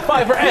 Mekhi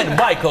Phifer, and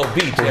Michael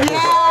B.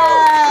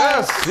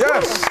 Yes.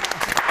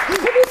 Good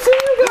to see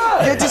you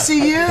guys. Good to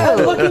see you.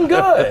 Looking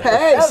good.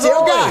 Hey,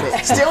 still got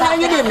it. Still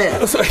hanging in there.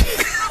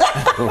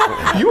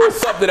 You were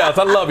something else.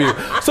 I love you.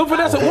 So,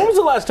 Vanessa, when was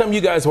the last time you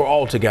guys were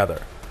all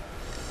together?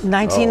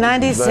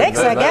 1996,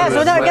 I guess.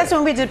 Well, no, I guess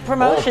when we did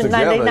promotions,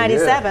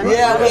 1997.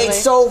 Yeah, we ate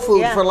soul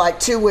food for like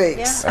 2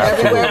 weeks.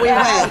 Everywhere we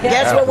went.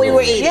 Guess what we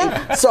were eating?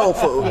 Soul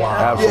food.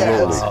 Wow.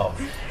 Absolutely. Wow.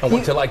 And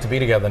what's it like to be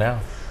together now?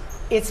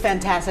 It's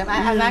fantastic.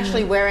 I'm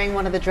actually wearing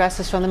one of the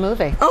dresses from the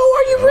movie. Oh,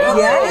 are you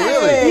really? Yes.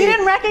 Really? You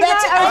didn't recognize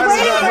it? I was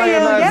waiting for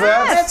you.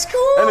 Yes. That's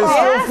cool. And it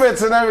still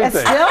fits and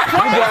everything. It still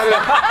fits. You got it.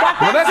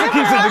 Vanessa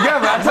keeps it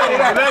together. I tell you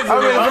that.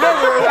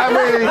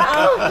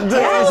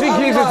 She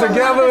keeps it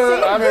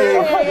together.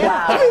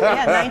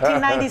 Yeah,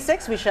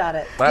 1996 we shot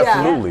it.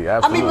 Absolutely.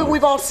 I mean, but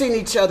we've all seen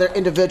each other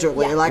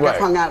individually. Like I've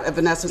hung out at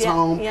Vanessa's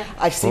home.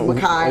 I see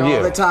Mekhi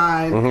all the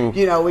time.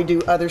 You know, we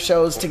do other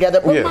shows together.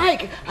 But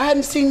Mike, I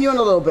hadn't seen you in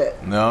a little bit.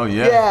 No,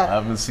 I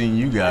haven't seen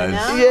you guys.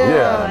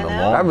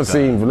 I haven't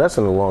seen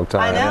Vanessa in a long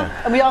time. I know.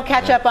 And we all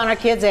catch up on our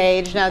kids'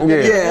 age now.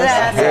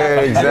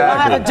 Exactly. We all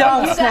have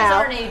adults you guys now.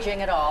 aren't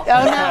aging at all. Oh,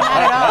 no, not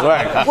at all.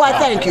 Right. Why,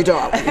 thank you,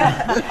 darling.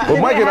 Well,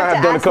 Mike and I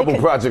have done a couple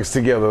projects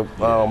together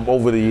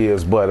over the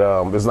years, but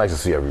it's nice to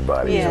see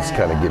everybody. Just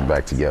kind of get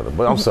back together.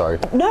 But I'm sorry.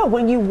 No,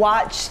 when you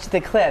watched the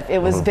clip,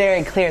 it was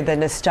very clear the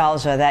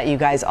nostalgia that you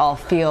guys all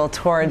feel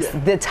towards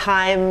the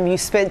time you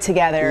spent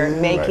together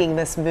making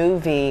this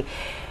movie.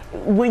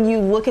 When you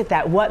look at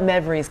that, what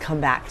memories come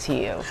back to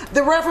you?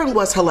 The Reverend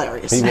was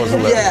hilarious. He was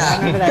hilarious.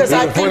 Yeah, because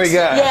I think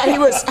he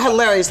was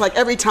hilarious. Like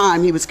every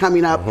time he was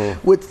coming up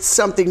with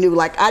something new.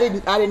 Like I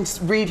didn't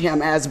read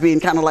him as being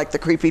kind of like the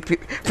creepy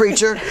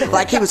preacher.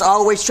 Like he was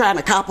always trying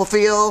to cop a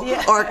feel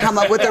or come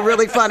up with a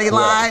really funny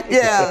line.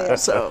 Yeah.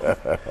 So,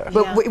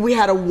 but we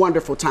had a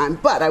wonderful time.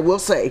 But I will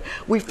say,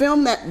 we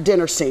filmed that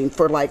dinner scene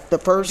for like the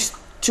first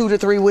 2 to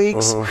 3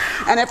 weeks,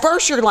 and at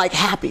first you're like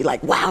happy,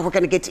 like wow, we're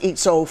gonna get to eat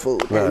soul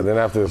food. Then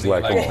after it's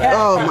like,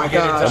 oh my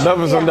gosh, enough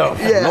is enough.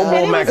 No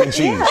more mac and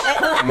cheese.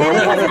 No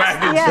more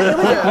mac and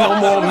cheese. No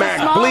more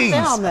mac, please.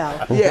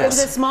 It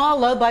was a small,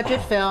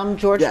 low-budget film.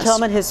 George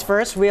Tillman, his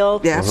first real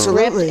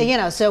script. You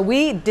know, so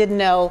we didn't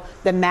know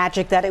the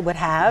magic that it would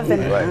have,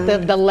 and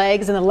the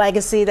legs and the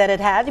legacy that it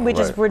had. We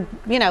just were,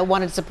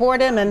 wanted to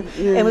support him, and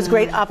it was a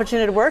great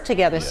opportunity to work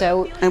together.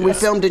 So, and we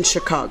filmed in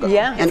Chicago.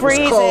 And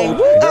freezing. It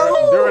was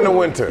cold. During the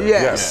winter.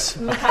 Yes.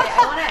 Mekhi,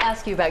 I want to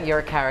ask you about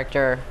your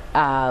character,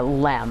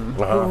 Lem,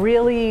 who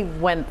really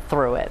went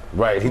through it.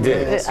 Right, he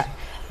did.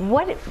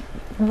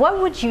 What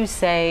would you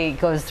say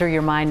goes through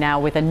your mind now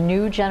with a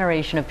new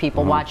generation of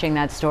people watching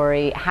that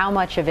story? How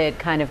much of it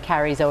kind of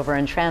carries over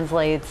and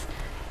translates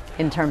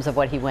in terms of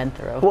what he went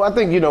through? Well, I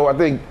think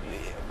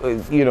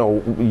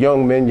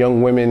young men,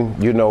 young women,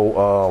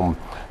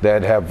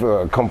 that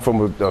have come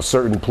from a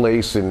certain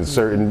place and a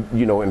certain,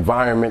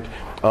 environment.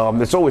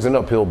 It's always an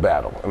uphill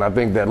battle, and I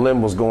think that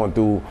Lim was going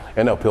through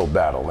an uphill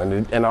battle,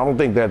 and I don't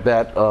think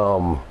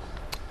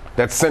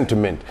that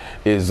sentiment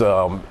is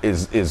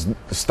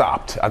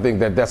stopped. I think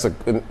that's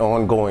an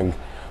ongoing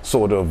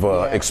sort of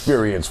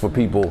experience for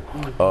people.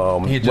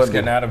 He had just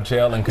gotten out of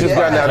jail and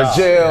gotten out of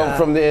jail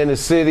from the inner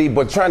city,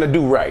 but trying to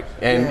do right,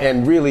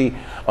 and really,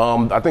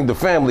 I think the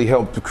family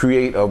helped to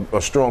create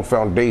a strong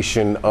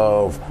foundation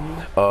of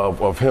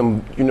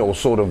him,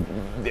 sort of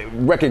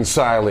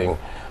reconciling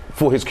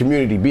for his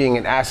community, being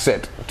an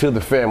asset to the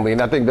family, and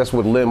I think that's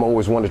what Lim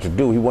always wanted to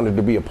do. He wanted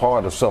to be a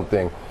part of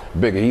something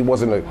bigger. He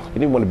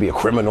didn't want to be a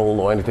criminal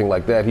or anything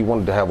like that. He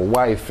wanted to have a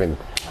wife and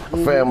a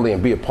family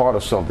and be a part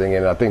of something,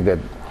 and I think that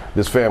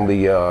this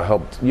family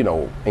helped,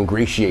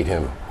 ingratiate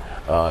him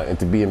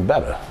into being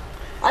better.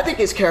 I think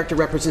his character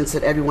represents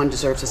that everyone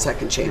deserves a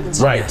second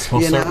chance. Right,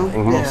 most certainly.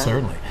 Most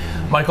certainly.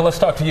 Michael, let's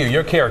talk to you.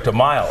 Your character,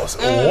 Miles,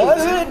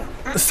 wasn't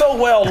so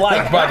well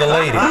liked by the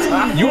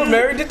ladies. You were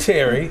married to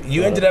Terry.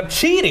 You ended up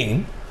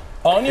cheating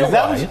on your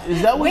wife.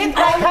 Is that what you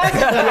call it? The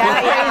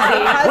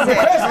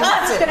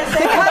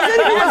cousin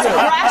who was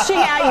crashing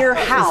at your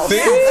house.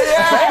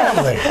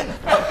 Family.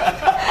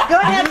 Go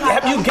ahead.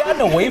 Have you gotten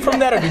away from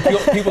that, or do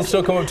people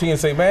still come up to you and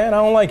say, "Man, I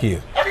don't like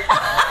you"?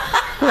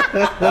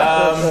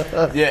 Yeah,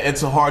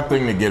 it's a hard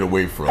thing to get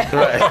away from.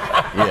 Right.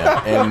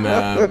 Yeah, and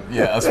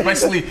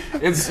especially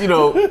it's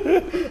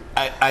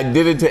I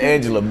did it to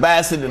Angela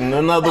Bassett in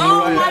another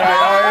movie.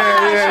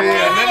 And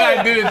then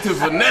I did it to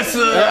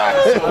Vanessa.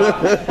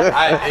 So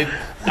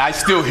I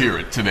still hear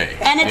it today.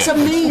 And it's a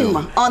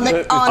meme on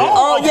the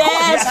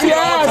yes,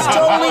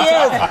 totally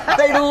is.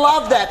 They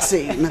love that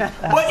scene.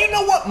 But you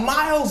know what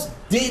Miles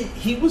did?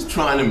 He was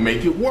trying to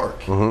make it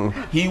work.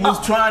 He was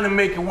trying to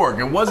make it work.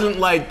 It wasn't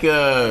like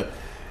That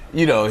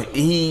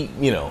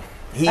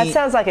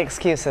sounds like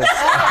excuses.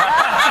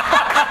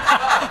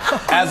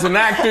 As an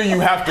actor,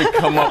 you have to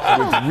come up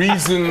with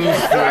reasons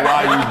for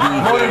why you do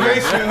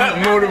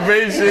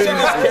motivation.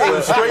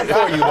 Straight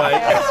for you,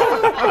 Mike.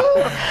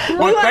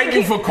 Well, thank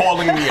you for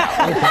calling me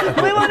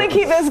out. We want to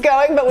keep this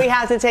going, but we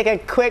have to take a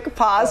quick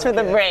pause for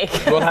the break.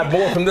 We'll have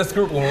more from this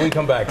group when we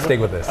come back. Stay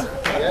with us.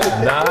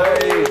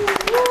 Nice.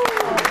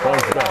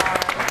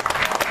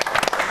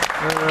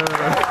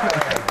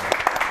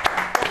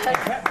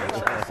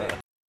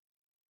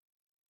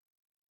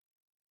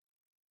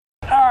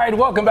 All right,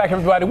 welcome back,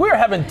 everybody. We're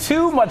having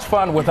too much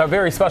fun with our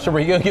very special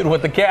reunion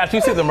with the cast.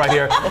 You see them right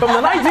here from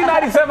the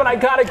 1997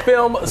 iconic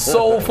film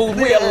Soul Food.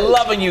 We are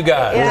loving you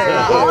guys.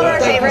 Yeah, all of our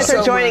favorites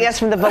are joining us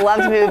from the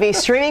beloved movie,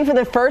 streaming for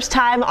the first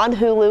time on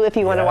Hulu if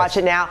you want to watch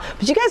it now.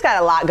 But you guys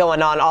got a lot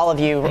going on, all of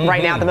you,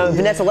 right now at the moment.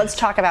 Vanessa, let's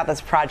talk about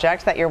this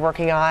project that you're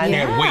working on.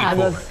 Can't wait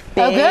for it.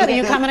 Oh, good. Are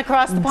you coming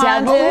across the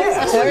pond?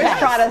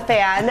 Prada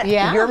fan.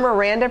 Yeah. You're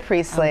Miranda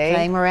Priestley. I'm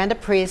playing Miranda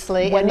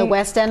Priestley in the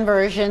West End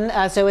version.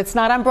 So it's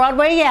not on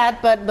Broadway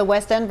yet, but the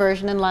West End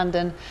version in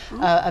London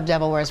of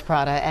Devil Wears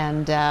Prada.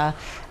 And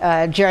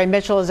Jerry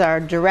Mitchell is our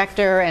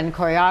director and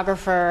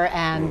choreographer,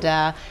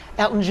 and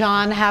Elton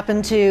John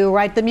happened to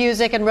write the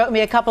music and wrote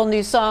me a couple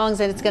new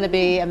songs, and it's going to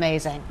be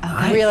amazing.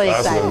 I'm really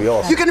excited. Be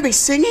awesome. You're going to be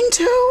singing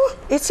too?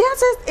 It's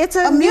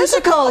a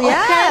musical.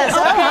 Yes.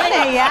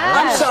 Okay.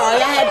 I'm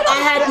sorry.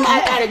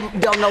 I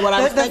don't know what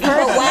I was thinking.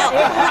 Oh, wow.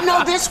 But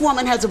no, this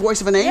woman has the voice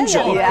of an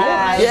angel.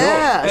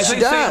 Yeah, As she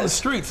they say on the does.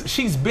 streets,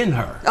 she's been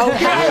her. Okay.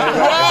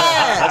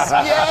 Yes.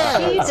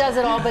 He does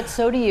it all, but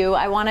so do you.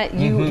 I want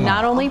you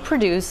not only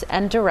produce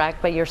and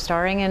direct, but you're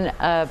starring in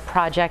a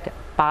project,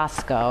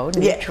 Bosco,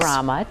 new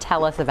drama.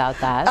 Tell us about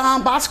that.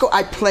 Bosco,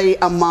 I play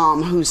a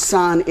mom whose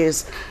son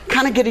is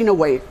kind of getting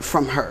away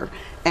from her,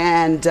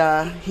 and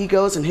he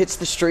goes and hits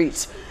the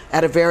streets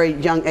at a very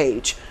young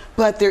age.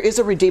 But there is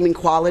a redeeming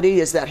quality,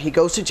 is that he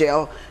goes to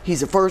jail.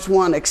 He's the first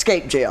one to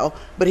escape jail,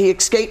 but he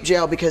escaped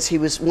jail because he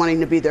was wanting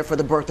to be there for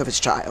the birth of his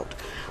child.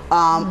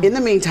 In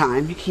the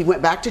meantime, he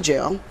went back to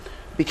jail,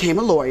 became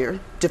a lawyer,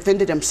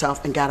 defended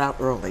himself, and got out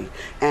early,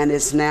 and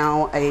is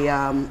now a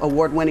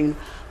award-winning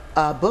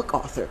book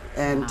author,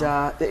 and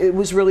it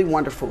was really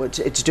wonderful.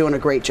 It's doing a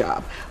great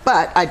job.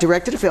 But I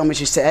directed a film, as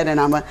you said, and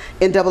I'm a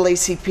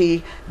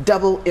NAACP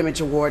Double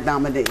Image Award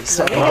nominee.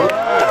 So,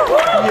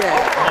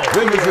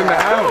 Vim is in the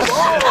house.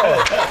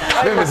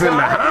 Vim is in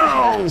the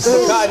house.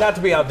 So, Kai, not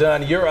to be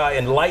outdone, you're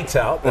in Lights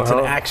Out. That's an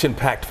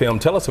action-packed film.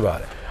 Tell us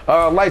about it.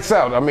 Lights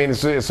Out. I mean,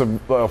 it's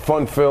a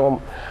fun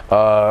film.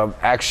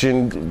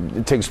 Action.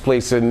 It takes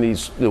place in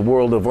the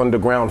world of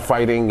underground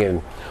fighting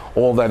and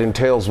all that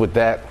entails with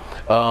that.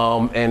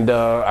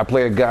 I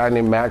play a guy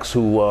named Max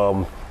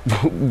who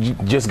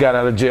just got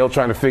out of jail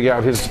trying to figure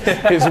out his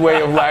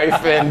way of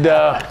life, and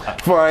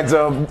finds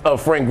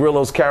Frank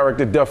Grillo's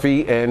character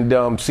Duffy,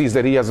 and sees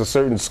that he has a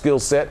certain skill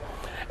set,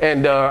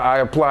 and I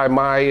apply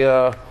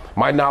my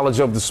my knowledge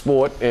of the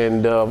sport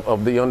and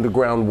of the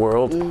underground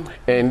world,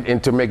 and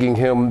into making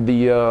him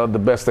the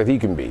best that he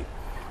can be.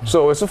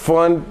 So it's a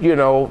fun,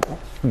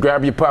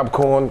 grab your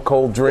popcorn,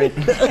 cold drink,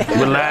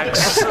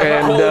 relax,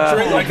 and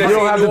you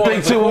don't have to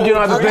think too much. You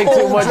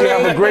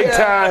have a great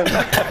time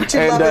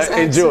and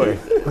enjoy.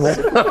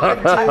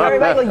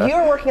 Michael, you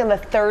are working on the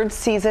 3rd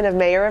season of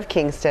Mayor of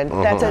Kingston.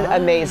 That's an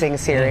amazing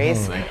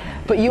series.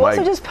 But you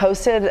also just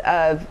posted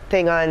a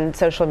thing on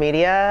social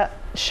media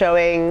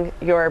showing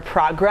your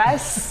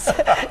progress,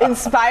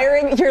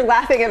 inspiring. You're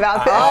laughing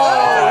about this.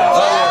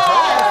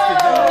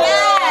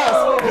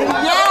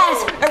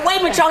 Yes. And wait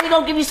a minute, y'all, we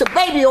gonna give you some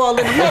baby oil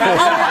in a minute.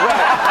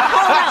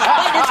 Hold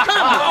on. Wait, it's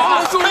coming.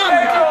 It's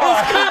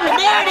coming.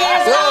 There it is.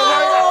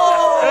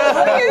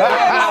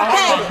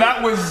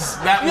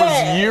 That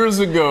was years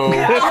ago.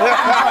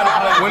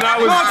 When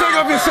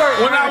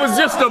I was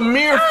just a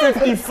mere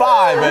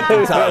 55 at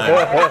the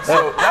time.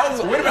 So that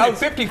was, wait a minute,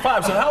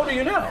 55. So how old are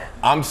you now?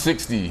 I'm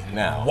 60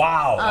 now.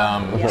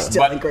 Wow.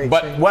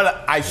 But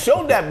what I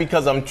showed that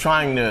because I'm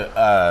trying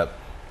to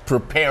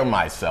prepare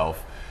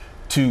myself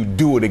to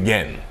do it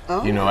again.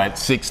 At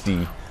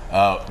 60.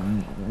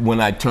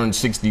 When I turn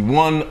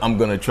 61, I'm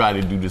gonna try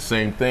to do the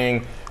same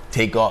thing.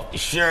 Take off the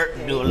shirt,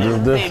 do a little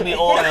baby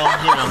oil,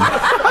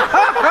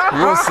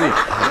 We'll see. Don't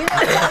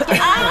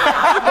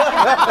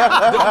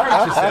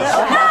hurt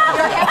yourself.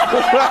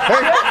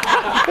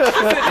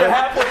 You're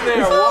halfway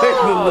there.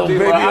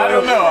 I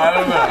don't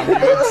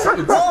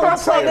know. We'll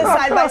play this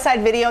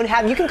side-by-side video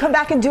and you can come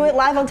back and do it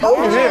live on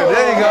television. There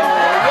you go.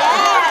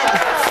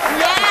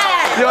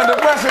 Yes. You're under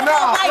pressure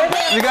now.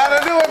 You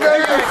gotta do it,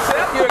 baby.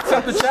 You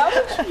accept the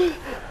challenge?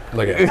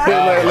 Look at it.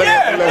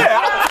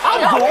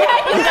 I'm cool.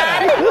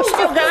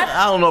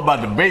 I don't know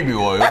about the baby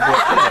oil, but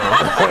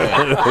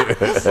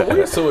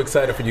We're so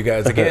excited for you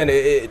guys. Again,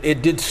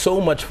 it did so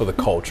much for the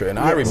culture. And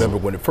I remember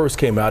when it first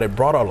came out, it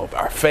brought all of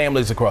our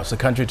families across the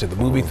country to the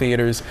movie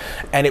theaters.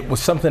 And it was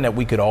something that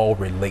we could all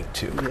relate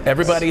to.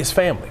 Everybody is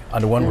family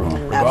under one roof,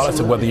 regardless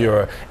of whether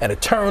you're an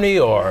attorney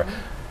or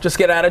just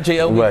get out of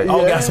jail. We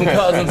all got some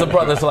cousins or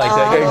brothers like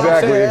that.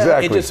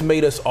 Exactly. It just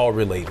made us all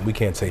relate. We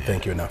can't say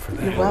thank you enough for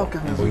that. You're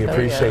welcome. We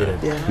appreciate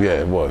it. Yeah,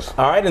 it was.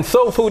 All right, and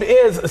Soul Food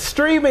is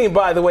streaming,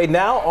 by the way,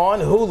 now on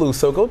Hulu.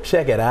 So go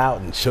check it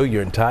out and show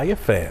your entire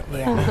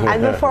family.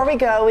 And before we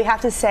go, we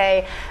have to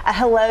say a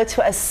hello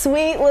to a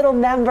sweet little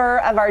member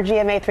of our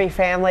GMA3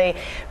 family,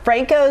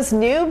 Franco's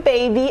new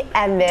baby,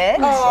 Emmett.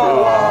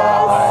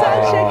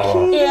 Such a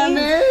cutie.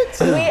 Emmett.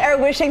 We are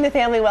wishing the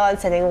family well and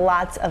sending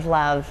lots of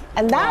love.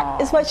 And that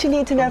is what you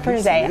need to know for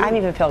today. I'm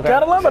Eva Pilgrim.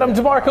 Gotta love it. I'm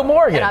DeMarco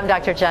Morgan. And I'm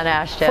Dr. Jen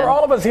Ashton. For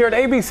all of us here at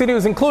ABC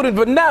News, including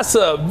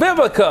Vanessa,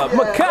 Vivica,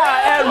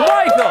 Makai, and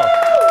Michael.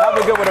 Have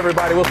a good one,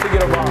 everybody. We'll see you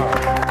tomorrow.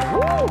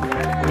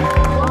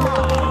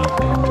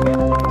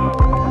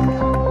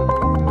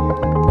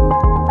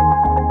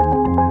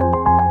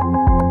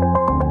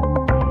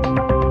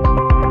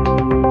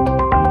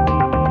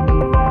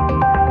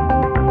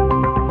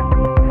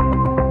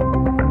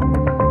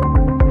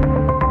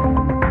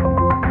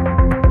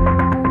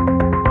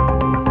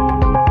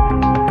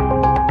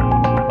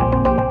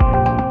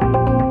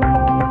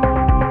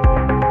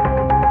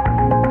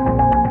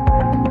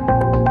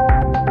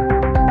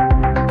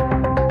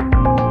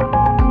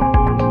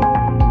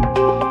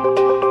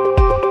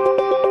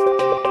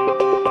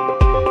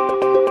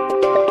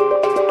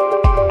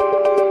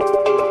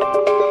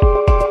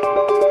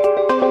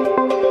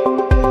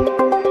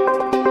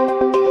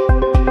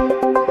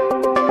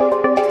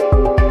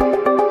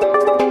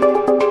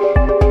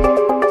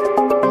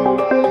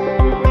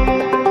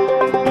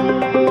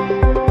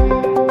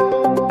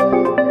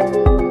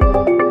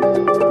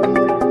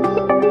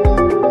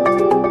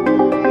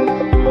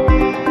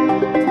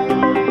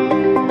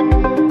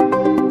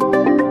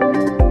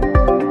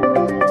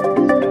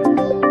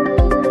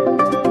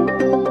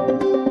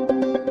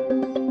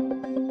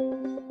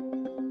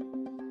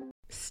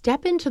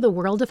 Step into the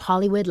world of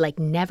Hollywood like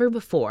never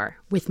before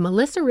with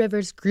Melissa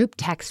Rivers' Group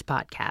Text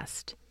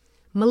podcast.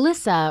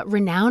 Melissa,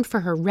 renowned for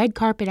her red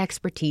carpet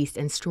expertise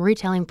and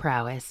storytelling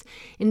prowess,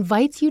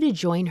 invites you to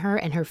join her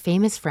and her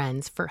famous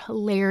friends for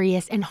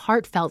hilarious and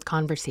heartfelt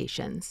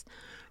conversations.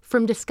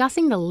 From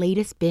discussing the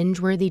latest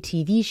binge-worthy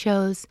TV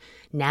shows,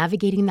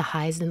 navigating the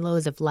highs and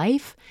lows of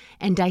life,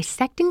 and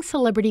dissecting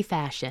celebrity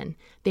fashion,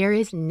 there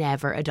is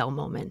never a dull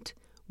moment.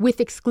 With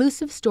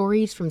exclusive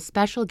stories from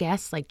special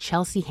guests like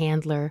Chelsea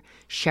Handler,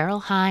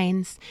 Cheryl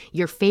Hines,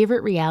 your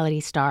favorite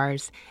reality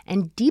stars,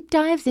 and deep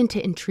dives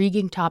into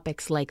intriguing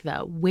topics like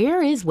the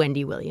Where is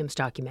Wendy Williams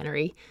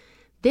documentary,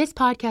 this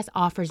podcast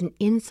offers an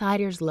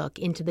insider's look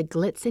into the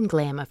glitz and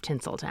glam of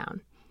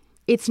Tinseltown.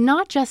 It's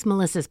not just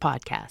Melissa's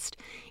podcast.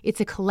 It's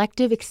a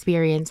collective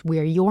experience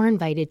where you're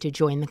invited to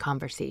join the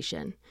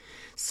conversation.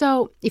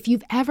 So if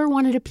you've ever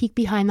wanted a peek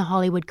behind the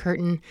Hollywood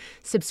curtain,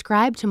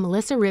 subscribe to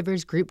Melissa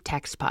Rivers' Group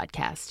Text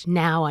podcast,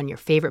 now on your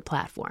favorite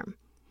platform.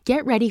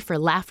 Get ready for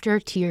laughter,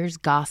 tears,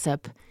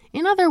 gossip.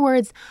 In other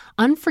words,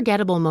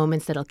 unforgettable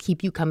moments that'll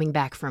keep you coming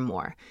back for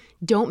more.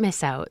 Don't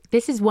miss out.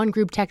 This is one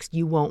group text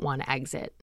you won't want to exit.